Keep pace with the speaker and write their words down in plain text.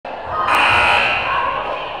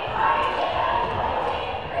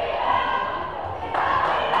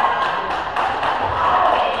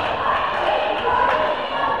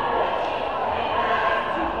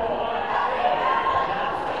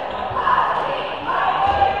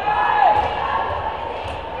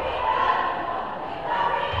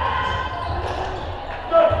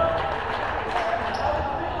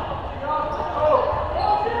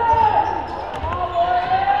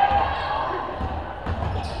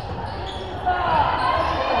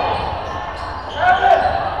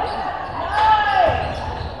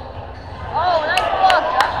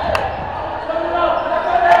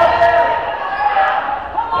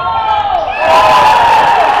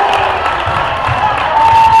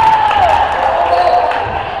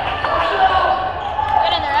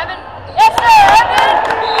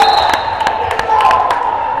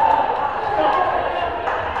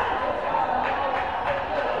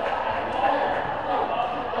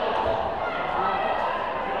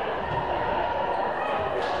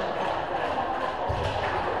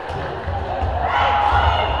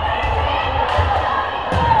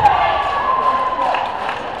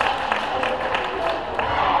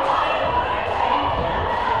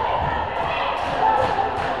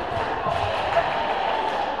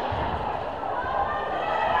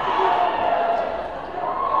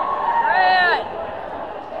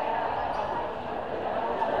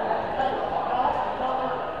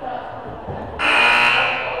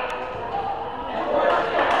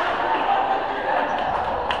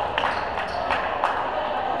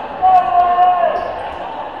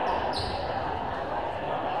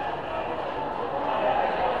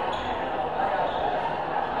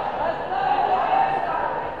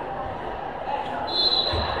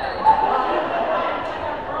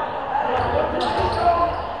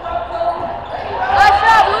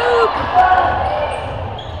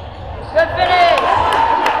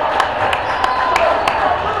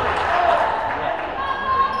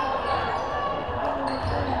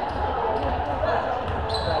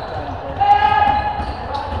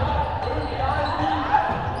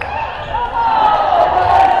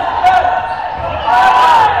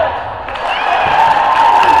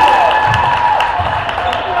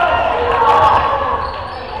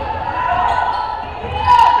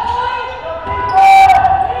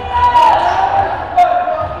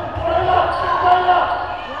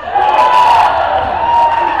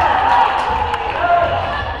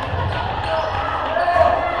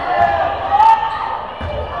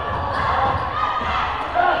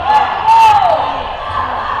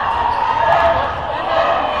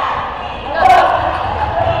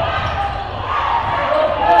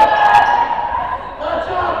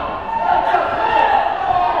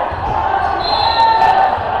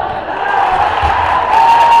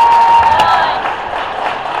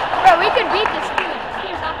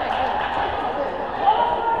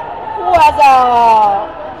Stop.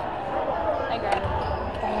 I got it.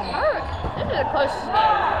 This is a close game.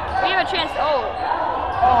 We have a chance. Oh.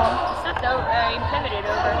 Stepped over. He pivoted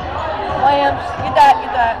over. Lambs, get that, get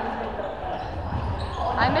that.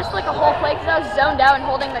 I missed like a whole play because I was zoned out and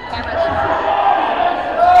holding the camera.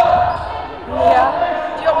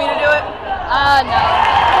 Yeah. Do you want me to do it? No.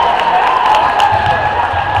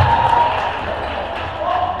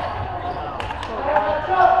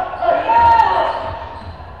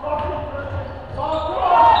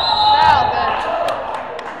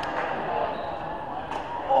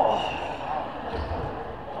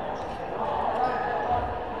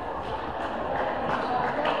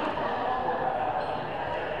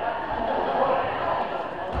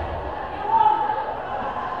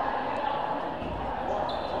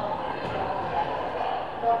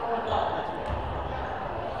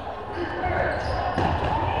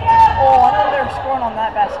 Oh, I thought they were scoring on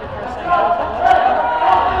that basket for a second. I was like, what's going on?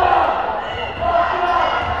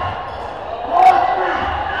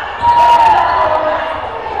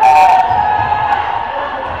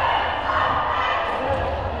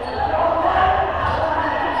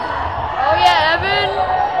 Oh yeah, Evan!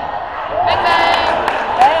 Bang bang!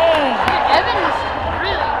 Dang! Dude, Evan's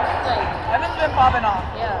really like. Evan's been popping off.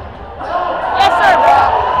 Yeah. Yes sir, Brock.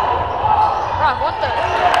 Brock, what the?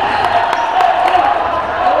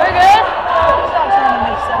 We're good? He's not trying to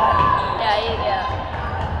make sense. Yeah, yeah.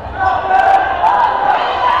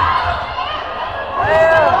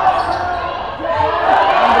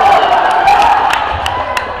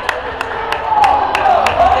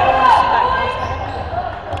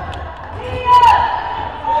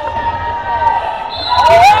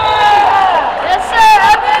 Yes sir,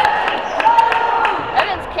 Evan!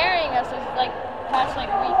 Evan's carrying us this like past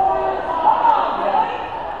like week.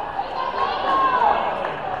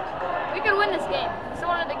 We could win this game. It's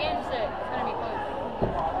one of the games that it's gonna be close.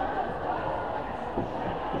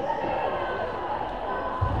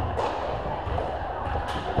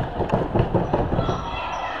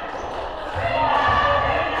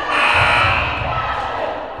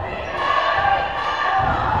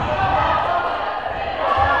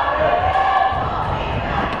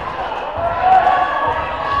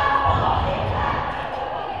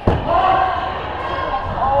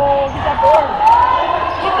 Oh, get that board.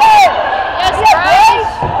 Get there! Yes,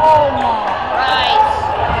 Bryce! Oh my. Bryce!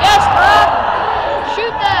 Yes, bro!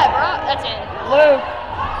 Shoot that, bro! That's it. Luke.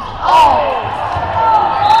 Oh!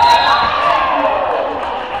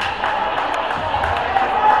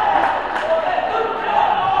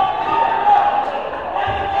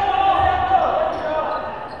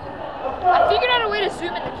 I figured out a way to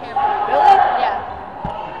zoom in the camera. Really? Yeah.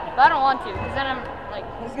 But I don't want to, because then I'm like...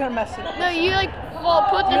 He's gonna mess it up. No, you like, well,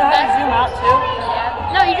 put You this know how to back. zoom out too?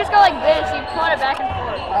 Yeah. No, you just go like this, you point it back and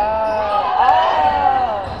forth.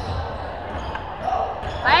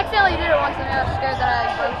 I accidentally did it once and I was scared that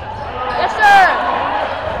I broke something. Yes, sir!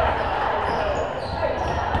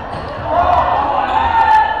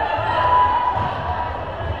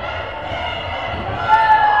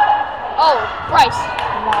 Oh, Bryce.